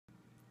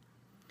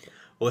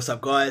What's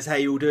up, guys? How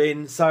you all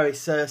doing? So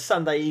it's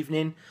Sunday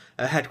evening.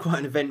 Had quite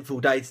an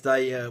eventful day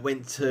today.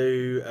 Went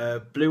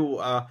to Blue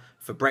Water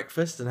for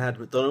breakfast and had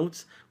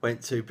McDonald's.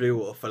 Went to Blue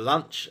Water for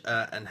lunch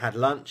and had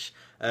lunch.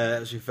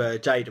 It was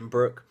with Jade and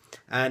Brooke.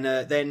 And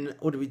then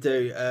what did we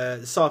do?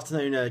 This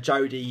afternoon,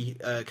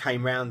 Jodie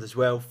came round as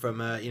well from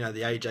the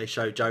AJ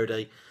show.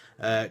 Jodie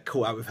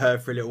caught up with her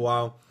for a little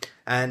while,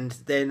 and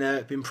then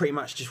been pretty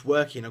much just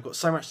working. I've got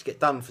so much to get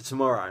done for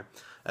tomorrow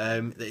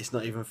that it's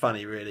not even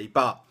funny really.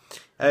 But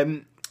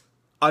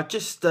I've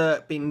just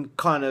been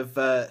kind of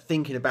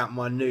thinking about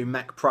my new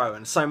Mac Pro,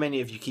 and so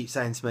many of you keep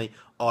saying to me,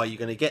 "Are you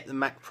going to get the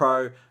Mac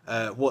Pro?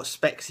 What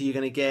specs are you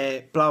going to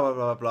get? Blah blah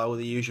blah blah," all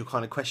the usual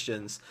kind of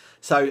questions.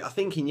 So I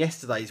think in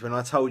yesterday's when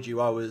I told you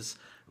I was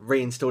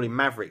reinstalling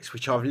Mavericks,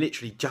 which I've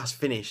literally just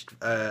finished,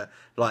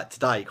 like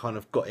today, kind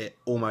of got it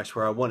almost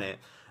where I want it.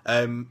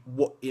 I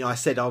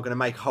said I'm going to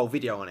make a whole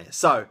video on it.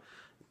 So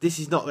this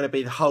is not going to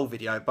be the whole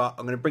video, but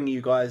I'm going to bring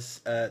you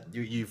guys,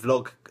 you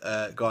vlog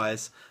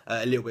guys,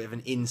 a little bit of an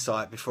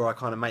insight before I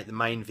kind of make the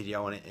main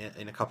video on it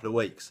in a couple of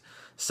weeks.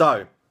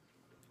 So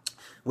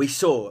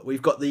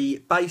we've got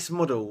the base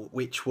model,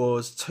 which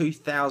was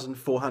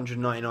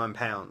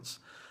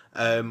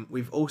 £2,499.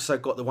 We've also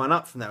got the one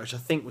up from that, which I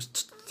think was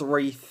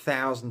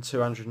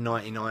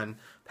 £3,299,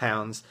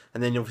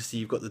 and then obviously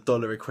you've got the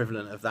dollar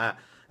equivalent of that.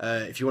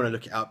 If you want to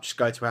look it up, just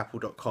go to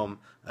apple.com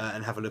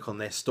and have a look on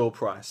their store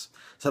price.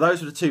 So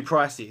those were the two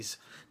prices.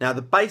 Now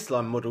the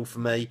baseline model for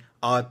me,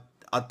 I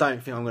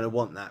don't think I'm going to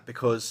want that,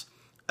 because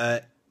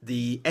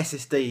the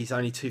SSD is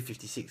only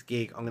 256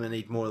 gig. I'm going to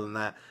need more than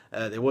that.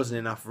 There wasn't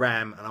enough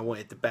RAM, and I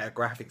wanted the better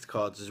graphics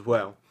cards as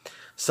well.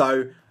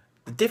 So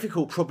the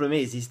difficult problem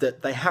is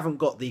that they haven't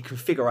got the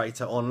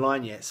configurator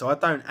online yet, so I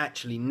don't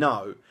actually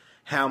know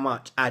how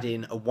much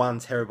adding a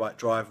 1TB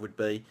drive would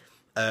be.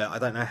 I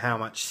don't know how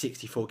much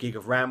 64 gig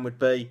of RAM would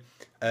be.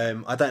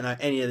 I don't know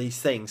any of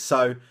these things,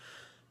 so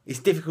it's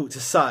difficult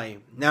to say.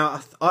 Now,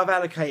 I've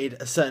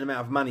allocated a certain amount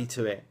of money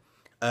to it,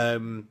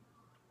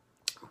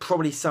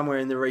 probably somewhere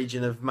in the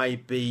region of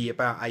maybe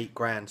about £8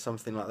 grand,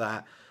 something like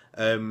that.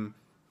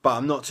 But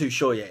I'm not too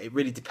sure yet. It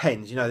really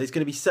depends. You know, there's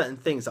going to be certain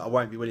things that I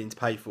won't be willing to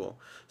pay for.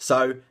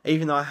 So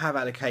even though I have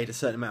allocated a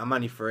certain amount of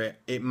money for it,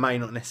 it may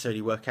not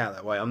necessarily work out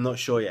that way. I'm not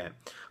sure yet.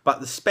 But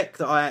the spec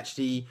that I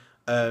actually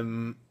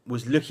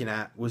was looking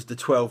at was the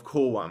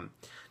 12-core one.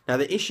 Now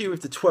the issue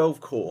with the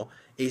 12-core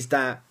is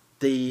that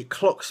the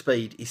clock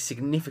speed is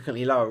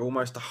significantly lower,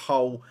 almost a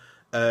whole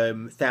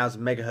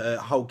 1000 megahertz,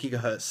 whole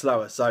gigahertz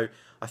slower. So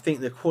I think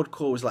the quad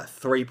core was like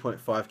 3.5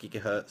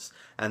 gigahertz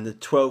and the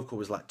 12-core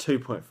was like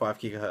 2.5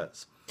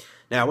 gigahertz.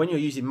 Now when you're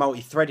using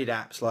multi-threaded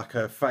apps like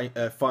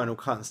Final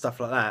Cut and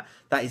stuff like that,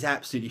 that is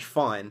absolutely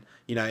fine.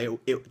 You know,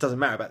 it doesn't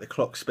matter about the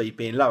clock speed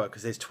being lower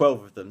because there's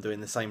 12 of them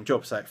doing the same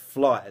job, so it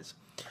flies.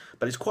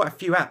 But there's quite a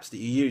few apps that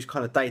you use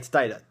kind of day to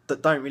day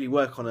that don't really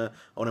work on a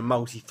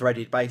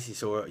multi-threaded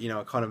basis, or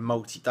a kind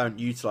of don't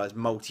utilize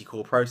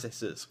multi-core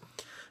processors.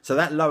 So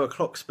that lower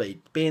clock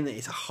speed, being that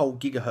it's a whole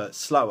gigahertz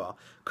slower,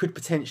 could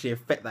potentially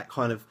affect that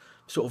kind of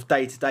sort of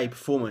day to day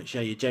performance.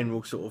 Your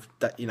general sort of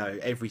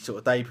every sort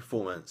of day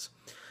performance.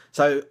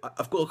 So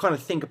I've got to kind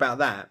of think about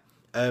that.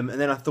 And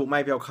then I thought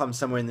maybe I'll come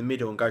somewhere in the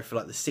middle and go for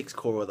like the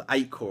 6-core or the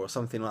 8-core or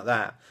something like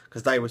that,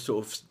 because they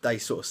sort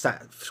of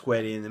sat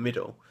squarely in the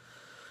middle.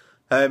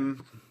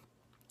 And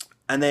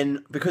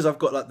then because I've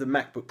got like the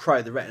MacBook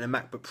Pro, the Retina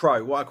MacBook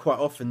Pro, what I quite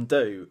often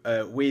do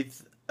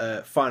with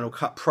Final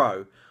Cut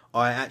Pro,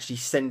 I actually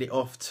send it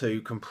off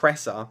to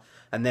Compressor,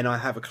 and then I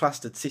have a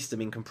clustered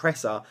system in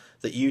Compressor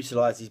that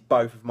utilises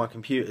both of my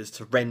computers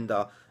to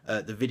render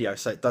the video,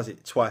 so it does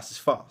it twice as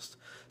fast.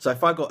 So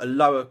if I got a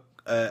lower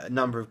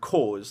number of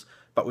cores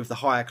but with the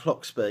higher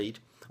clock speed,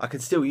 I can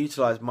still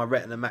utilise my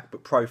Retina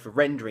MacBook Pro for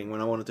rendering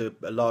when I want to do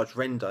a large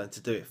render to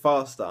do it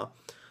faster.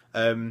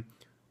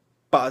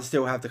 But I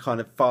still have the kind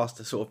of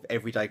faster sort of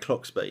everyday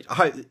clock speed. I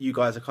hope that you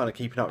guys are kind of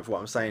keeping up with what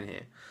I'm saying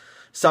here.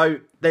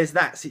 So there's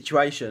that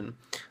situation.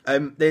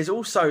 There's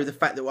also the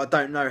fact that I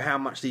don't know how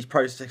much these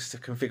processor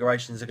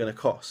configurations are going to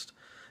cost.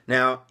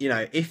 Now,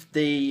 if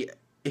the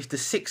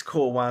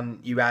 6-core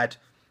one you add,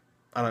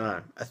 I don't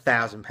know,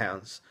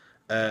 £1,000,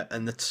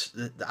 and the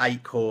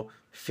 8-core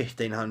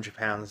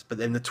 £1,500, but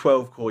then the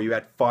 12-core you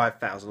add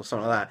 5,000 or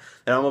something like that,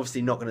 then I'm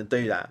obviously not going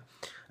to do that.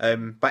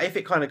 But if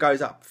it kind of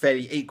goes up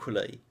fairly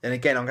equally, then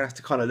again I'm going to have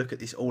to kind of look at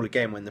this all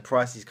again when the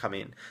prices come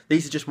in.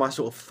 These are just my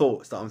sort of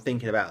thoughts that I'm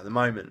thinking about at the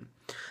moment.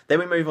 Then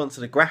we move on to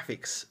the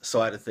graphics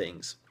side of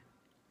things.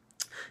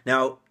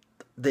 Now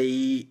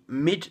the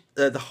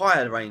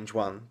higher range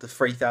one, the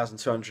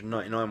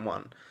 3,299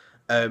 one,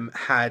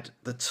 had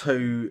the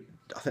two,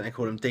 I think they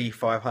call them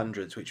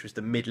D500s, which was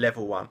the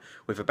mid-level one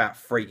with about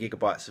 3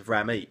 GB of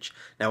RAM each.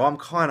 Now I'm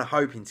kind of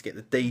hoping to get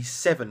the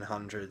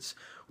D700s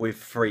with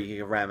 3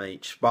 gig of RAM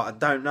each, but I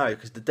don't know,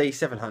 because the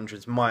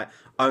D700s might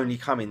only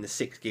come in the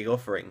 6 gig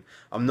offering.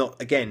 I'm not,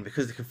 again,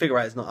 because the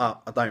configurator's not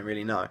up, I don't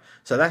really know.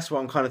 So that's what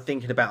I'm kind of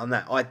thinking about on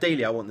that.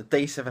 Ideally I want the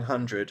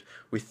D700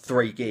 with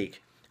 3 gig,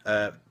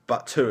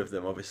 but 2 of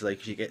them obviously,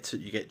 because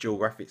you get dual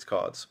graphics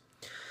cards.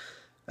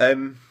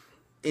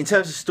 in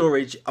terms of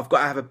storage, I've got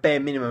to have a bare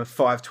minimum of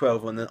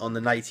 512 on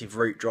the native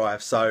root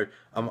drive, so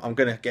I'm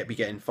going to be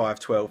getting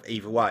 512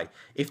 either way.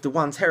 If the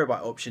 1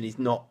 terabyte option is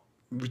not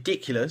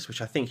ridiculous,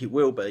 which I think it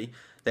will be,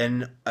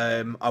 then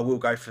I will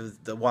go for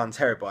the 1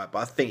 terabyte, but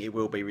I think it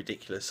will be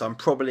ridiculous, so I'm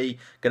probably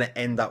going to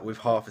end up with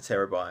half a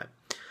terabyte.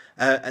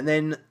 And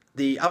then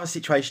the other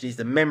situation is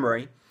the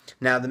memory.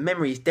 Now, the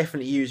memory is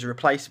definitely user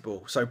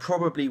replaceable, so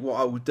probably what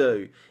I will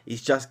do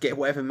is just get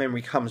whatever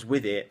memory comes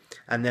with it,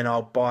 and then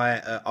I'll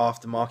buy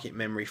aftermarket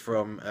memory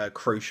from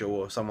Crucial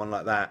or someone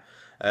like that,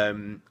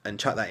 and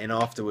chuck that in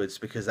afterwards,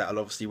 because that'll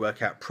obviously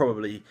work out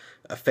probably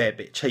a fair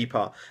bit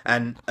cheaper.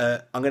 And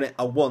I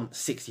want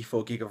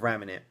 64 gig of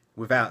RAM in it,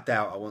 without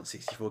doubt. I want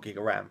 64 gig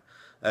of RAM.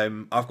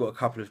 I've got a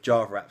couple of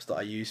Java apps that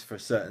I use for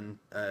certain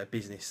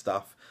business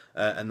stuff,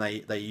 and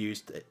they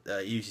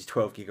uses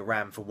 12 gig of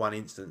RAM for one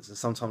instance, and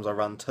sometimes I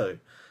run two.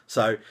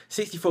 So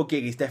 64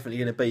 gig is definitely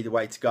going to be the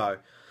way to go.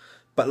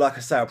 But like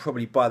I say, I'll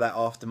probably buy that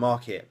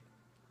aftermarket.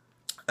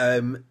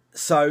 And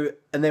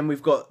then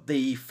we've got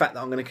the fact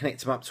that I'm going to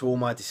connect them up to all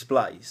my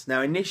displays.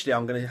 Now, initially,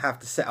 I'm going to have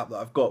the setup that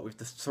I've got with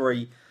the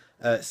 3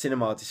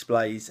 cinema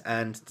displays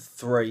and the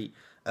 3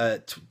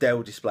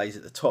 Dell displays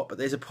at the top, but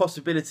there's a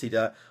possibility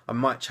that I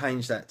might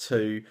change that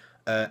to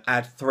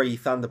add 3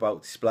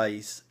 Thunderbolt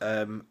displays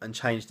and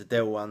change the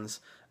Dell ones.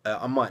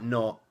 I might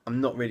not.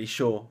 I'm not really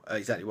sure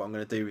exactly what I'm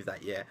going to do with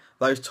that yet.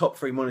 Those top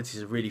 3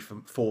 monitors are really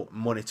for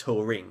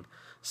monitoring,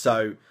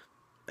 so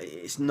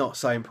it's not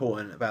so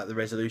important about the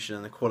resolution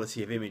and the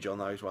quality of image on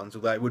those ones,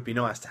 although it would be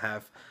nice to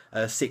have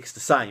 6 the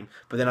same.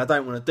 But then I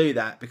don't want to do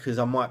that because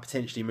I might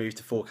potentially move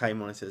to 4K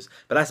monitors.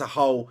 But that's a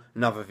whole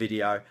another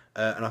video,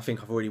 and I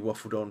think I've already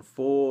waffled on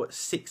for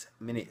 6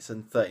 minutes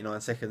and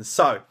 39 seconds.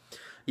 So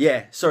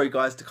yeah, sorry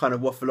guys to kind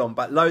of waffle on,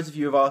 but loads of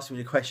you have asked me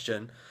the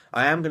question.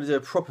 I am going to do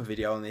a proper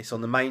video on this on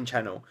the main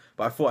channel,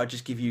 but I thought I'd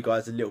just give you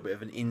guys a little bit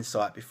of an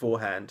insight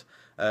beforehand,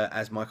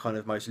 as my kind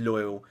of most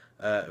loyal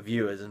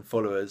viewers and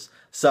followers.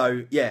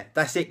 So yeah,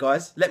 that's it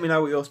guys. Let me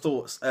know what your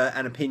thoughts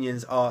and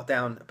opinions are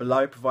down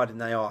below, providing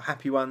they are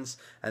happy ones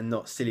and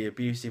not silly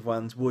abusive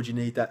ones. What do you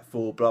need that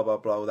for? Blah blah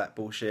blah, all that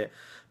bullshit.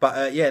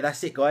 But yeah,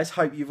 that's it guys.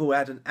 Hope you've all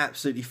had an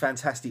absolutely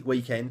fantastic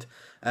weekend,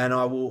 and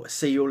I will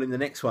see you all in the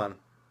next one.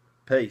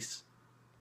 Peace.